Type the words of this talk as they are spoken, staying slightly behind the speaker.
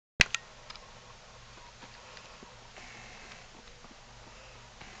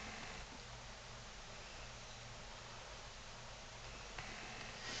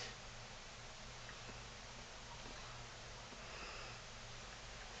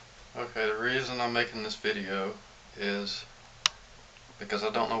Okay, the reason I'm making this video is because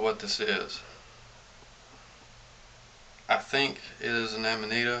I don't know what this is. I think it is an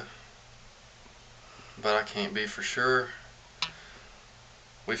Amanita, but I can't be for sure.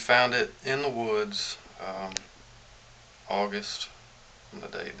 We found it in the woods, August, on the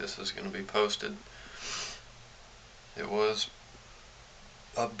day this is going to be posted. It was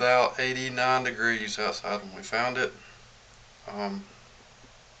about 89 degrees outside when we found it.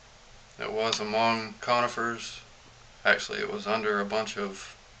 It was among conifers. Actually, it was under a bunch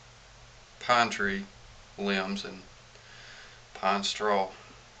of pine tree limbs and pine straw.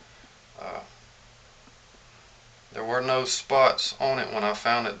 There were no spots on it when I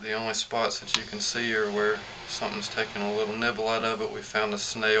found it. The only spots that you can see are where something's taken a little nibble out of it. We found a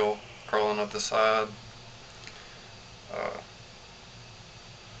snail crawling up the side.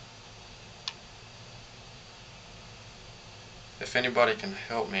 If anybody can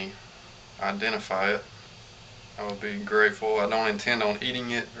help me identify it, I would be grateful. I don't intend on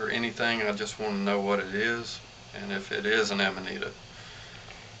eating it or anything. I just want to know what it is and if it is an Amanita.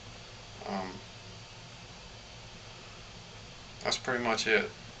 That's pretty much it.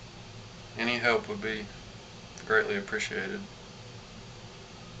 Any help would be greatly appreciated.